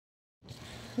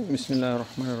بسم الله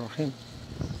الرحمن الرحیم.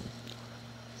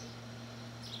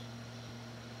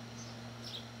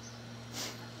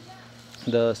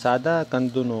 د ساده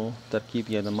کندونو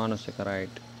ترکیب یا د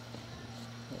مانوسکرایډ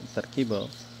ترکیب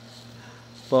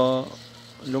په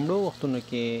لومړو وختونو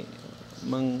کې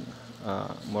موږ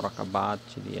مرکبات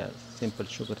چې دي یا سمپل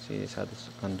شوګر چې ساده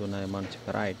کندونه یا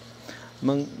مانوسکرایډ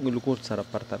موږ ګلوکوز سره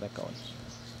پرتله کول.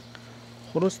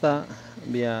 خو وروسته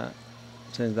بیا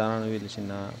ساینسدانانو ویل چې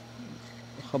نه،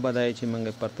 ښه به دا وي چې موږ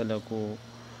پرتله کړو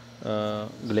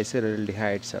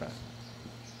ګلیسرالډیهایډ سره.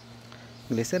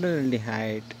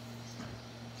 ګلیسرالډیهایډ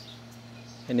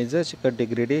یعنې زه چې که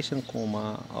ډیګریډیشن کوم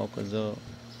او که زه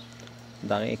د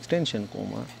هغې ایکسټینشن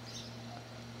کوم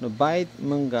نو باید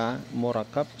موږ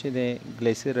مرکب چې دی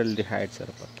ګلیسرالډیهایډ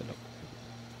سره پرتله کړو،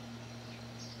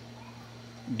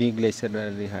 ډي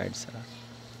ګلیسرالډیهایډ سره.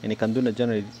 یعنې کندونه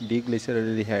جنرالي ډي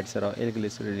ګلیسرالډیهایډ سره او ایل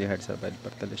ګلیسرالډیهایډ سره باید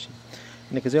پرتله شي.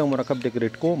 یعنې که زه یو مرکب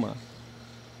ډیګریډ کوم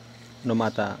نو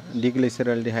ماته ډي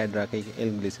ګلیسرالډیهایډ راکوي که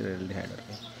ایل ګلیسرالډیهایډ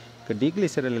ورکوي. که ډي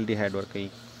ګلیسرالډیهایډ ورکوي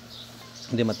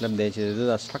دې مطلب دی چې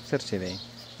دا سټرکچر چې دی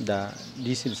دا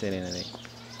ډي سلسلې نه دی،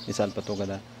 مثال په توګه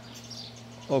ده.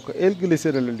 او که ایل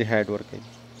ګلیسرالډیهایډ ورکوي،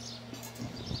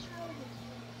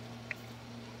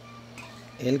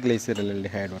 ایل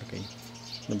ګلیسرالډیهایډ ورکوي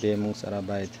نو بیا موږ سره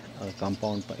باید هغه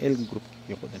کمپاوند په ایل ګروپ کې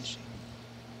کېښودل شي.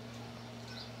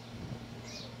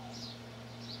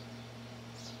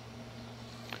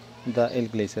 دا ایل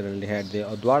ګلیسرالډیهایډ دی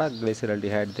او دواړه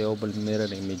ګلیسرالډیهایډ د یو بل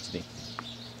میرر ایمیج دی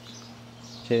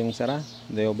چې موږ سره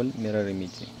د یو بل میرر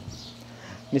ایمیج دی.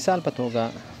 مثال په توګه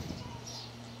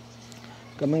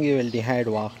که موږ یو الډیهایډ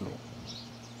واخلو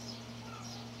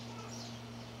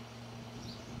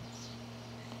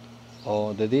او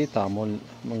د دې تعامل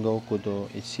موږ وکړو د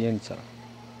HCN سره،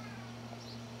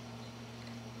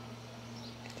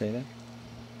 صحیح ده.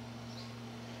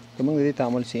 که موږ د دې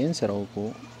تعامل CN سره وکړو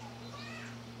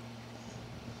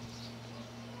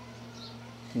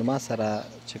نو ما سره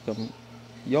چې کوم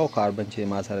یو کاربن چې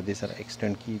ما سره دې سره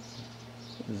ایکسټنډ کی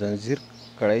زنځیر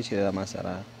کړی چې ما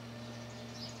سره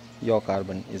یو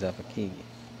کاربن اضافه کیږي،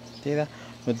 صحیح ده.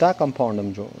 نو دا کمپاوند هم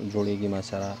جوړیږي ما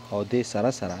سره او دې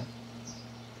سره سره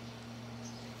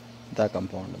دا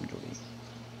کمپاوند هم جوړیږي.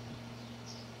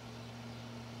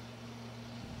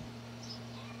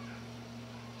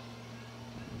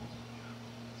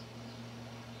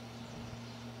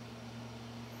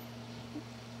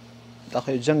 دا خو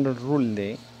یو جنرل رول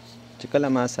دی چې کله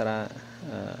ما سره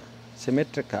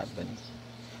سیمیټریک کاربن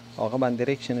او هغه باندې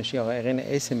ریکشن شي او هغې نه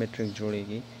ایسیمیټریک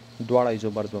جوړیږي، دواړه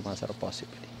ایزوبرز به ما سره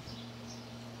پاسبل دي،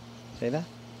 صحیح ده.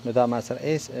 نو دا ما سره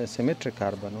سیمیټریک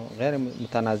کاربن و، غیر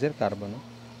متناظر کاربن و،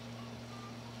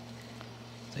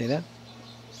 صحیح ده.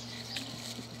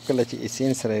 کله چې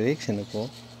HCN سره ریکشن وکړو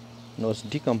نو اوس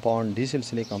ډي کمپاوند ډي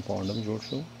سلسلې کمپاوند هم جوړ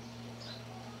شو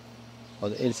او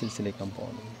د ایل سلسلې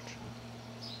کمپاوند هم جوړ شو.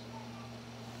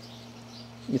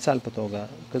 مثال په توګه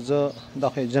که زه دا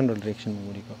خو جنرل ریکشن مو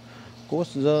ولیکو، که اوس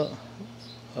زه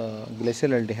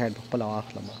ګلیسرالډیهایډ په خپله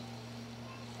واخلم،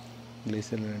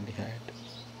 ګلیسرالډیهایډ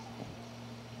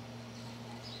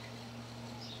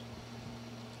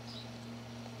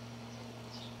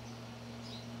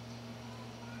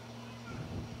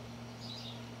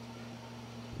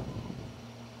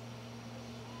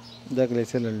دا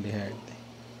ګلیسرالډیهایډ دی،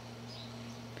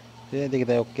 دې کې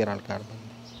دا یو کیرال کاربن دی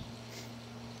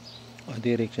او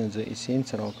دې ریکشن زه HCN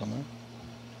سره وکړم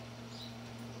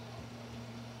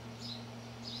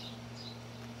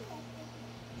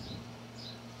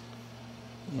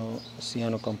نو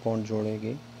سیانو کمپاوند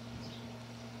جوړیږي،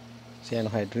 سیانو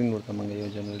هایډرین ورته موږ یو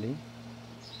جنرالي.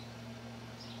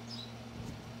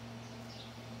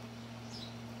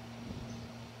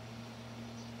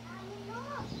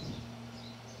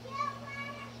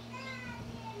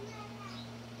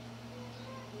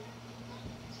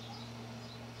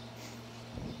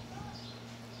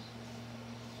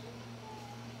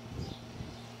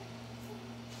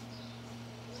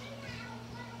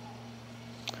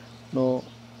 نو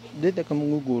دې ته که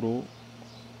موږ وګورو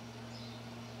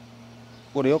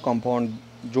ور یو کمپاوند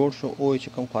جوړ شو او چې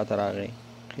کوم خواته راغی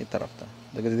ښي طرف ته،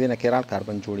 دغه د دې نه کیرال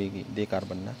کاربن جوړیږي دې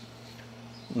کاربن نه،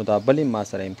 نو دا بل ما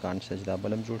سره امکان شته چې دا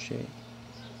بل هم جوړ شوی.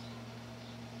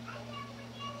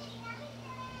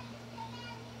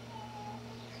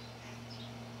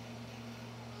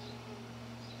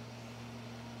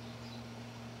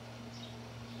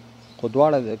 خو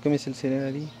دواړه د کومې سلسلې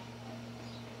نه دي؟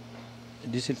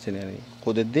 ډي سلسلې نه دي. خو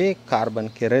د دې کاربن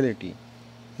کیرلیټي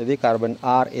د دې کاربن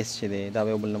RS چې دی دا به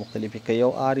یو بل نه مختلف وي، که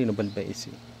یو R نو بل به S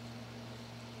وي،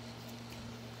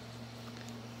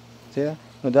 صحیح ده.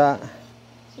 نو دا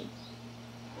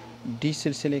ډي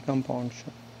سلسلې کمپاوند شو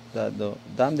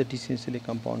دام د ډیسنسلي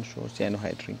کمپاوند شو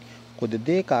سیانوهایدرین خو د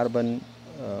دې کاربن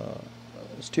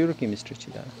سټیریوکیمستري چې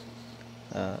ده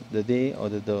د دې او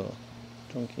د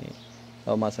چونکې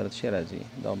دا ما سره څه راځي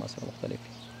دا ما سره مختلف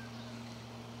دي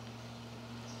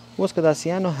اوس که دا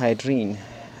سیانوهایدرین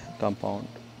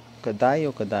کمپاوند که دا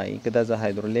یو که دا که دا زه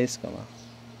هایدرولیز کما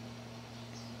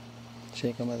چې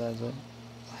کما دا زه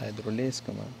هایدرولیز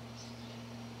کما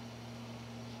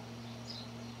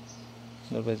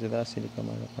نور به زه داسې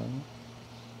لیکمه لکه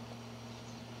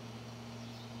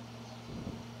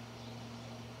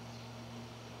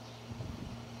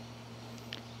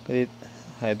که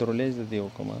هایدرولیز د دې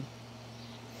وکړمه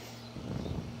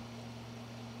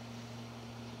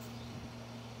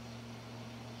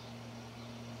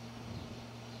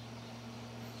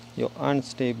یو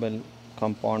انسټیبل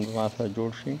کمپاوند ما سره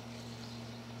جوړ شي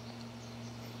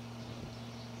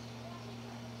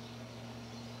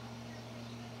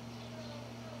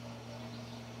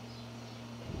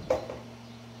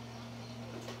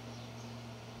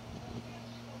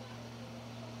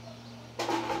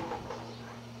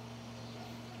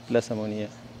پلس امونیا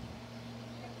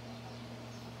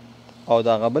او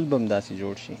دا غبل بم داسې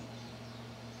جوړ شي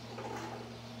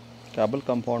کابل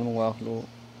کمپاوند مو واخلو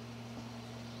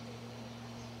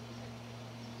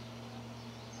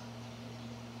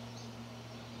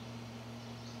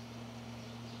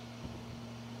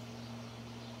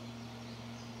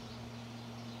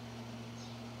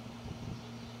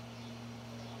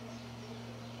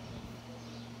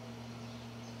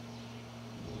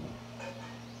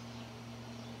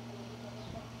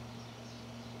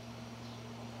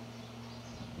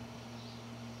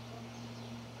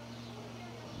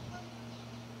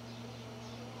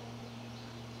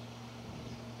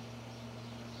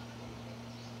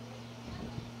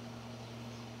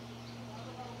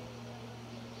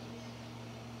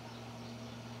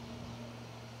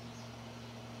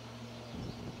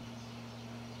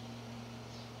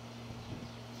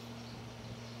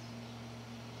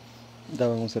دا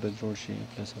به موږ سره جوړ شي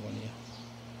پلس امونیا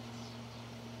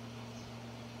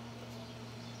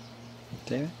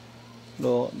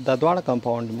نو دا دواړه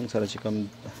کمپاوند موږ سره چې کوم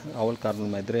اول کاربن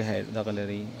باندې درې دغه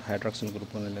لري هایدروکسل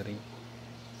ګروپونه لري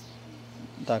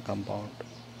دا کمپاوند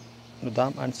نو دا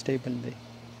هم انسټیبل دی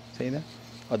صحیح ده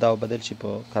او دا به بدل شي په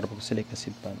کاربوکسیلیک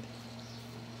اسید باندې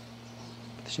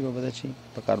څه شي به بدل شي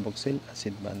په کاربوکسیل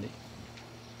اسید باندې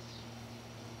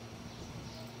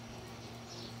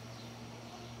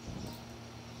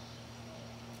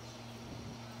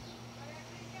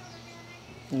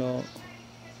no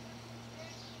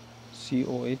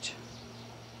COH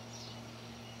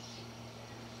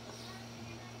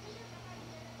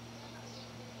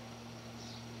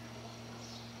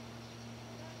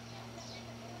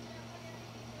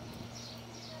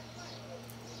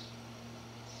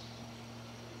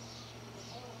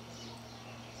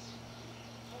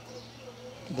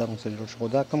دا مسل جوړ شو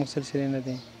دا کوم سلسله نه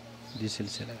دی دي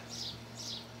سلسله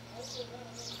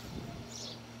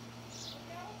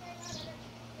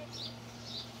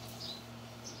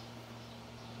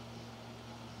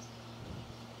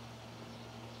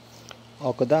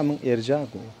او که دا موږ ارجاع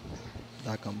کو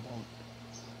دا کمپاوند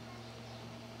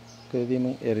که دې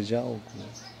موږ ارجاع وکړو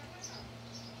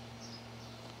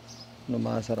نو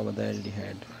ما سره به دا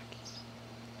الډیهایډ راکړي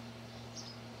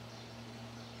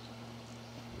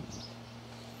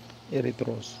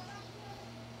اریتروز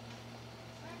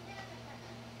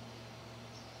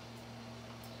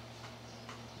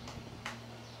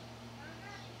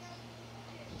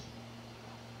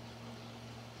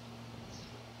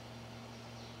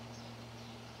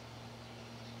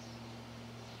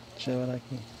څه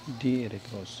راکړي ډي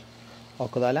اریتروز او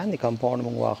که دا لاندې کمپاوند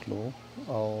موږ واخلو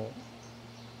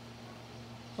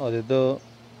او د ده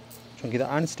چونکې دا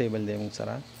انسټیبل دی موږ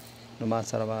سره نو ما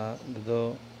سره به د ده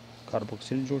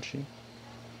کاربوکسیل جوړ شي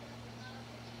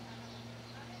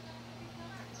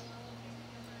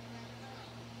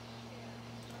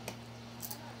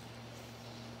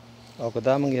او که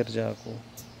دا موږ ارجاع کړو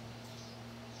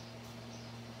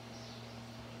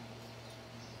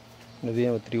نو دې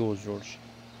به تریوز جوړ شي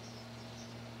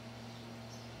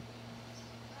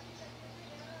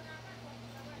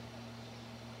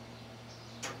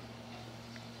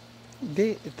دې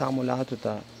تعاملاتو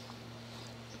ته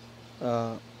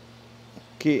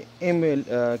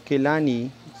کیلانی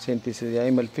سینتھیسس یا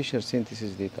ایمل فشر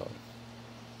سینتھیسس دیتا ہو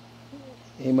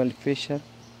ایمل فشر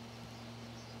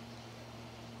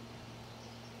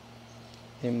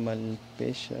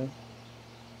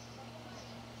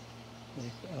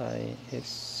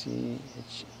ISCHER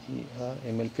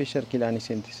ایمل فشر کیلانی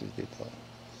سینتھیسس دیتا ہو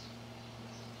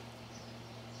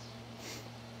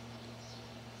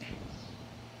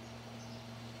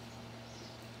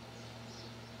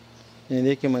یعنی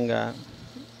دې کې منګه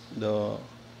د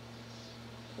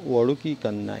وړوکي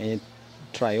کنه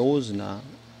ټرایوز نه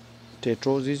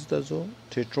ټیټروزیس ته ځو،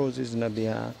 ټیټروزیس نه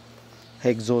بیا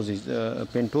هیګزوزیس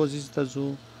پینټوزیس ته ځو،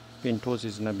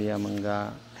 پینټوزیس نه بیا منګه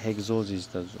هیګزوزیس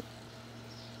ته ځو.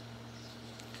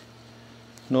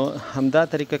 نو همدا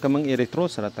طریقه که موږ اریترو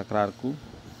سره تکرار کو،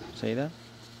 صحیح ده،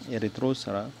 اریترو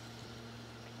سره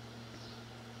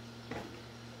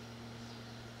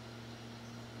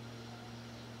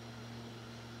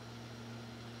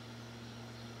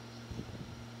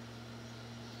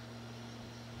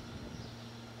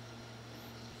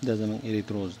دا زموږ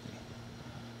اریتروز دی،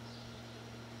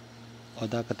 او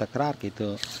دا که تکرار کې ته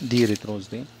دی اریتروز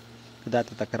دی، که دا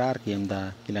ته تکرار کې هم دا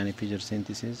کیلانی فیشر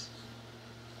سینتھیسس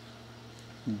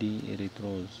D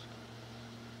erythrose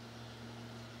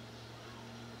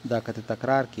دا کته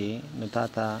تکرار کې نو تا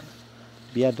ته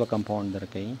بیا دوه کمپاوند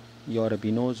درکې، یو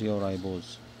ربینوز یو رایبوز،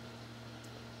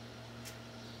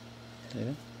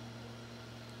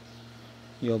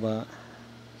 یو به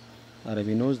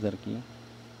ربینوز درکې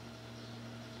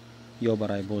یو به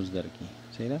رایبوز درکې،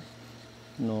 صحیح ده.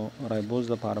 نو رایبوز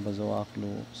لپاره به زه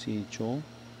واخلو CHO،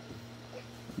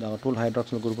 دا ټول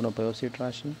هایدروکسل ګروپونه په یو سیټ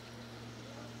راشي،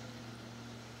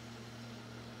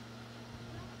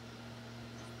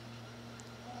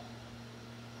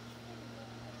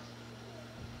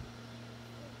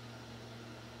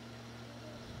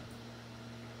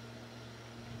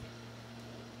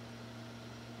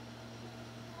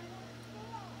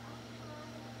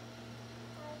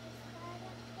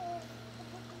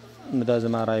 نو دا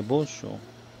زما رایبوز شو.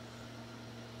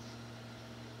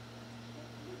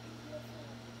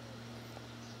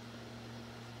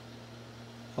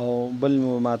 او بل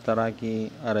ما ترا کې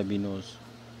عربینوز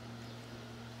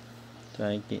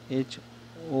چاہے کې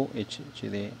HOH چې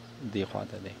دی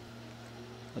خواته دی،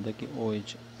 دا کې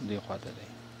OH دی خواته دی.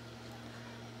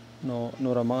 نو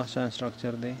نور ما شان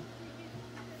سټرکچر دی،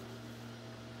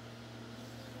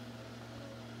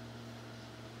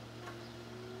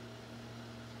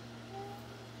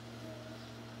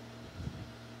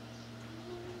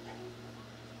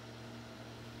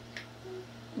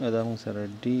 دا موږ سره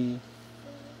डी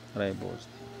رایبوز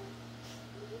دی.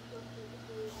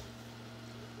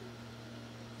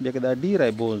 بیا که دا डी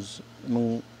رایبوز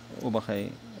موږ وبخئ،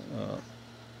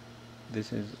 this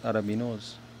is arabinose.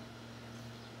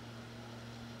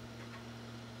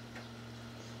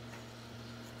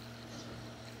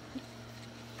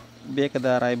 بیا که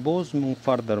دا رایبوز موږ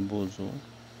فردر بوزو،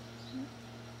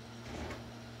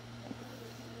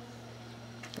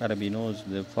 عربینوز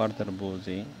د فردر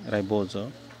بوزي رایبوز،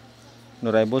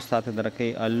 نو رایبوز ساته درکې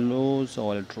الوز او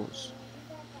الټروز.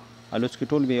 الوز کې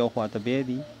ټول به یو خواته بیا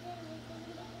دي،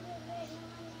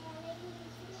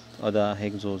 او دا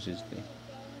هیګزوزیس دی.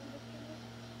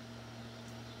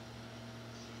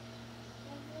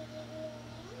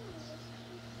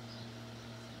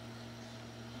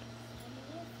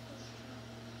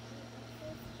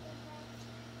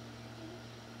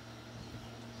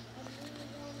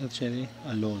 چې دی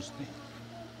الوز دی.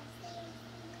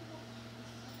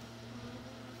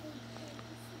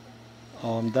 او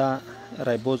همدا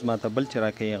رایبوز ماته بل چې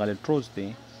راکوي هغه الټروز دی،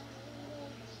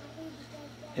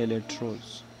 الټروز.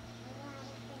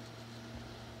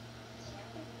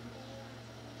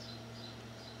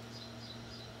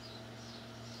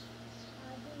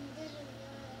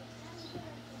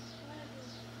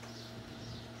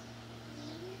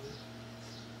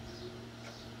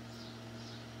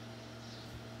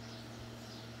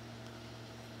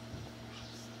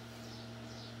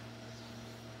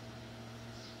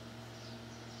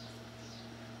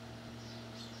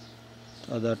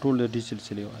 او دا ټول د ډي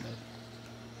سلسلې والا دي.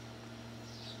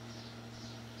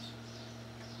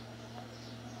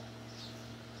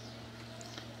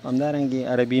 همدارنګې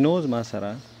عربینوز ما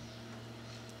سره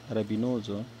عربینوز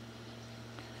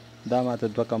دا ماته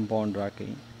دوه کمپاوند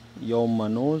راکوي، یو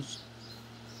منوز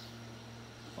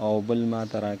او بل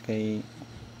ماته راکوي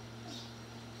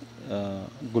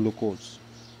ګلوکوز،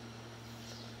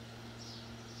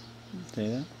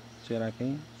 چې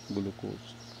راکوي ګلوکوز.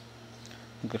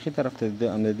 که ښي طرف ته د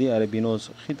دې عربینوز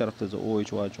ښي طرف ته زه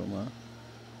OH واچوم،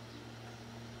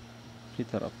 ښي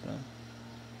طرف ته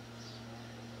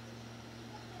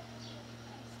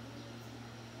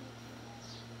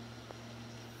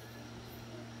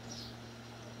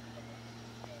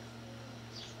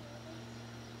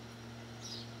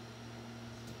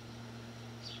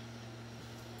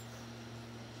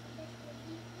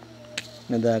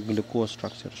نه دا ګلوکوز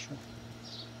سټرکچر شو.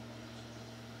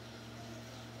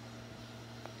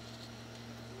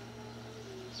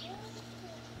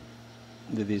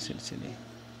 د دې سلسلې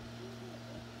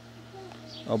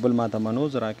او بل ماته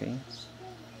منوز راکوي،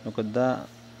 نو که دا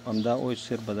همدا او اچ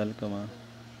سر بدل کما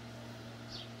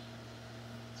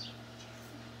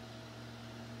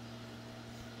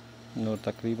نور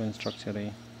تقریبا سټرکچر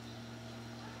یې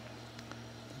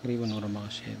تقریبا نور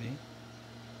هماغه شی دی.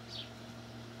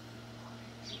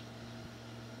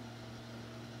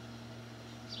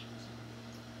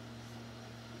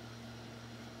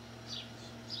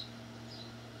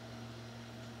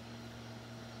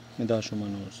 دا شو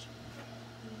منوز.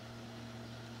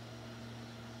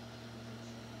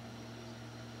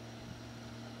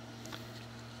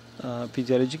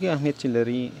 فیزیولوژیکي اهمیت چې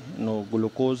لري نو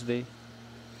ګلوکوز دی،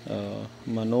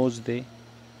 منوز دی،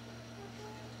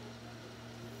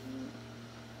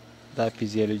 دا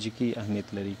فیزیولوژیکي اهمیت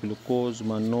لري. ګلوکوز،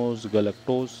 منوز،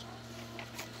 ګلکټوز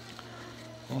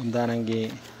او همدارنګې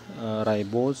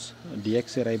رایبوز، ډي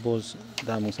ایکس رایبوز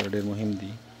دا موږ سره ډېر مهم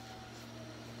دي.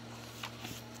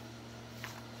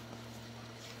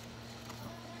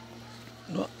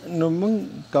 نو موږ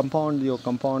یو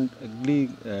کمپاوند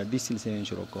ډي سلسلې نه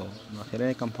شروع کوو. نو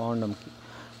اخرنی کمپاوند هم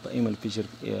په ایمل فیچر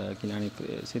کیلانی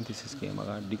سینتھیسس کې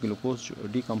هغه ډي ګلوکوز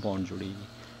ډي کمپاوند جوړیږي.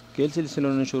 که ایل سلسلو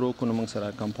نه شروع کړو نو موږ سره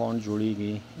کمپاوند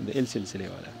جوړیږي د ایل سلسلې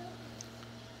والا.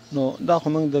 نو دا خو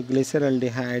موږ د ګلیسرال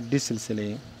ډیهایډ ډي سلسلې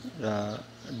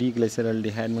ډي ګلیسرال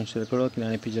ډیهایډ موږ شروع کړو.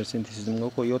 کیلانی فیچر سینتھیسس موږ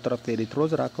کو یو طرف ته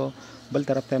ایریتروز راکو، بل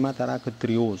طرف ته ماته راکو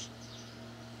تریوز.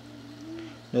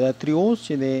 نو دا تریوز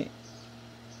چې دی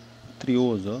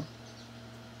تریوز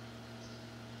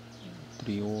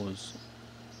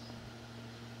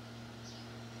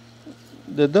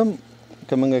د دم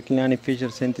که موږ کیلانی فیچر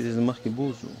سینتھیسس مخکې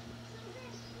بوزو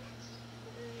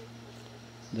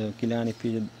د کیلانی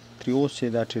فیچر تریوز چې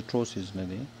دا ټیټروسس نه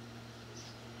دی،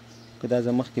 که دا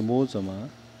زه مخکې بوزم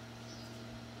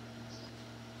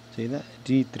چې دا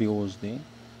ډي تریوز دی.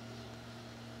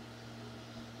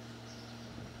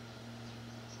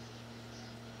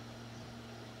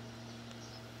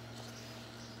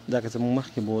 دا که زموږ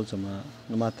مخکې بوزم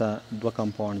نو ماته دوه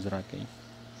کمپاونډز راکوي.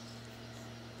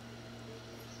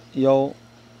 یو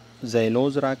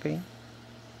زایلوز راکوي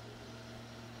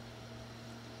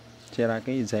چې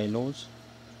راکوي زایلوز،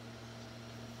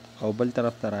 او بل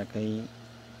طرف ته راکوي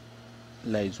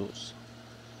لایزوز.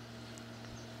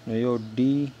 نو یو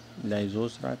ډي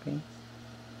لایزوز راکوي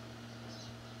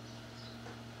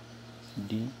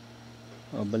ډي،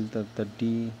 او بل طرف ته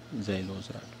ډي زایلوز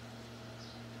راکوي.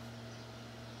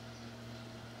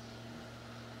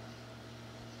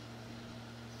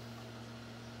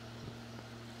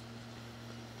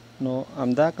 نو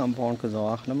همدا کمپاوند که زه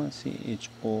واخلم سی ایچ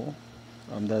او،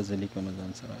 همدا زه لیکم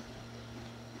ځان سره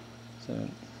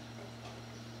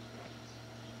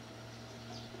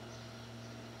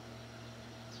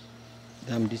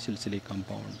دا هم ډي سلسلې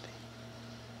کمپاوند دی.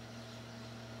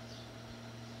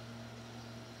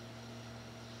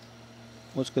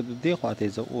 اوس که د دې خوا ته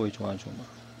زه او ایچ واچوم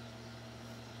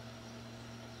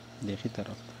دېخي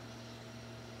طرف ته،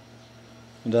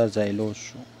 دا زایلوز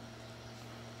شو.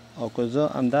 او که زه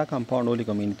همدا کمپاوند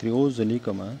ولیکم یعنې تریوز زه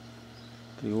لیکم،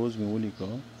 تریوز مې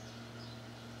ولیکو،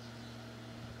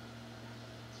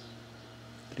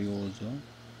 تریوز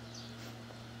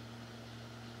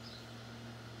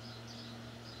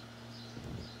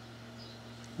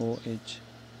او ایچ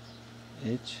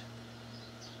ایچ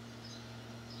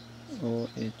او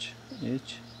ایچ ایچ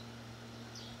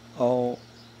او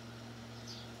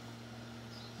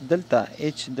دلته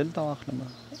ایچ دلته واخلم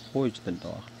او ایچ دلته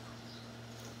واخلم،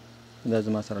 دا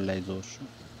زما سره لایزوز شو.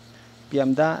 بیا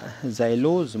همدا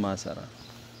زایلوز ما سره،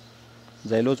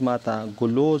 زایلوز ما ته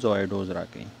ګلوز او ایډوز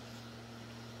راکوي.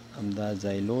 همدا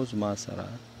زایلوز ما سره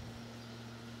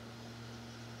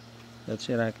دا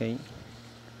څه راکوي،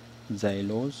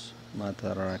 زایلوز ما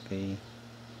ته راکوي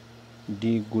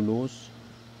ډي ګلوز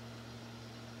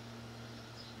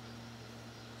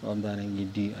او همدارنګې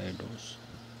ډي ایډوز.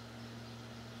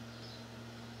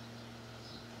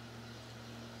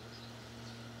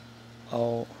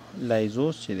 او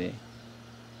لایزوز چې دی،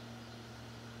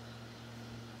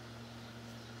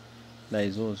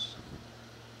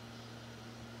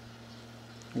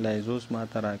 لایزوز ما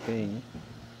ته راکوي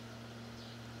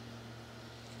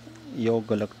یو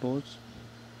ګلکټوز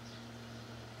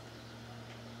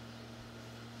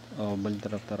او بل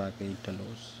طرف ته راکوي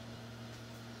ټلوز.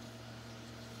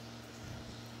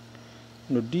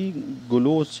 نو ډي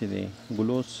ګلوز چې دی،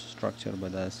 ګلوز سټرکچر به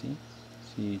داسې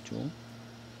سی ایچ او.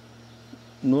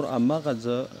 نور هماغه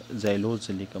زه زایلوز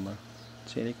لیکم،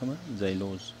 څه لیکم؟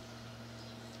 زایلوز.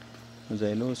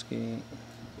 زایلوز کې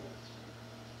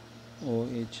او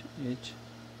ایچ ایچ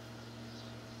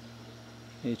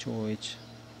ایچ او ایچ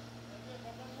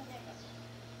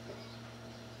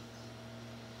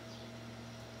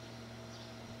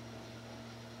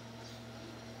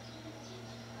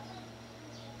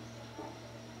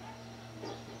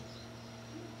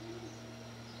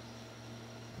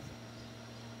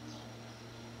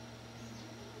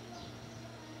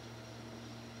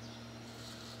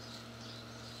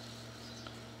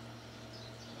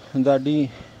دا ډي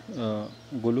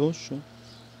ګلوز شو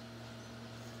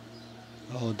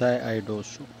او دا آیډوز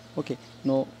شو. اوکې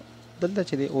نو دلته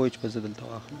چې دی او ایچ به زه دلته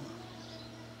واخلم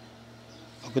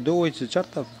او که د او ایچ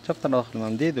چېرته نه واخلم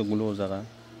همدې د ګلوز هغه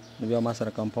نو بیا ما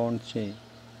سره کمپاوند چې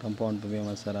کمپاوند به بیا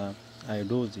ما سره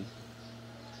آیډوز وي.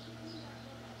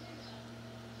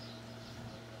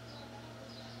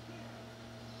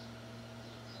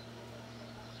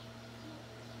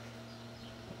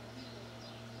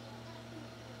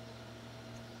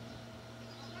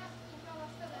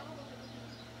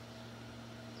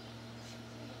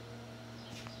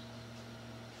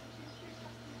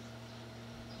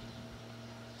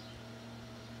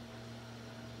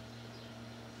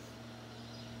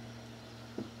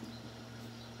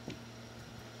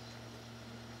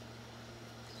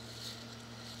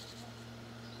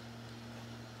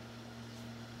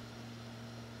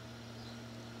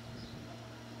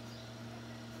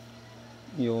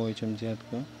 یو او ایچ هم زیات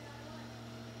کړه.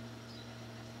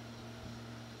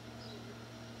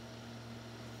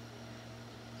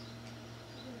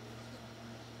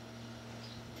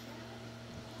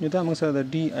 نو دا موږ سره د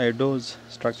ډي آیډوز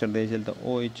سټرکچر دی چې دلته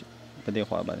او ایچ په دې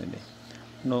خوا باندې دی.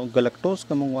 نو ګلکټوز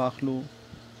که موږ واخلو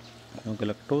نو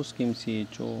ګلکټوز کې هم سی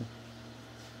ایچ او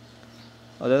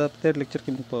او دا په تېر لیکچر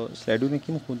کې موږ په سلایډونو کې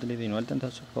هم ښودلی دی نو هلته هم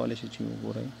تاسو کولی شئ چې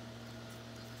وګورئ.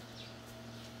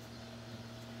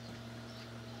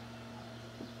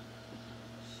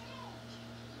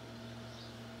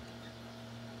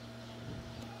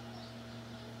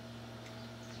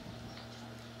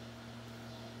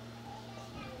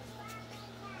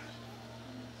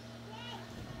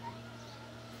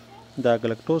 دا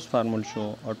ګلکټوز فارمول شو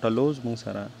او ټلوز موږ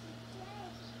سره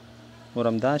نور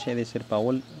همدا شی دی صرف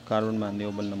اول کاربن باندې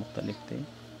یو بل نه مختلف دی.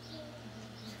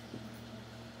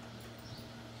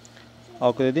 او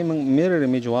که د دې موږ میرر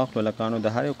امیج واخلو لکه نو د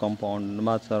هر یو کمپاوند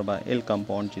ما سره به ال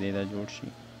کمپاوند چې دی دا جوړ شي.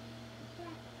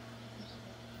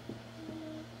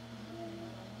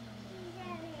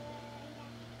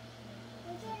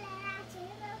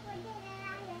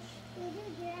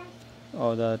 او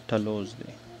دا ټلوز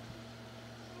دی.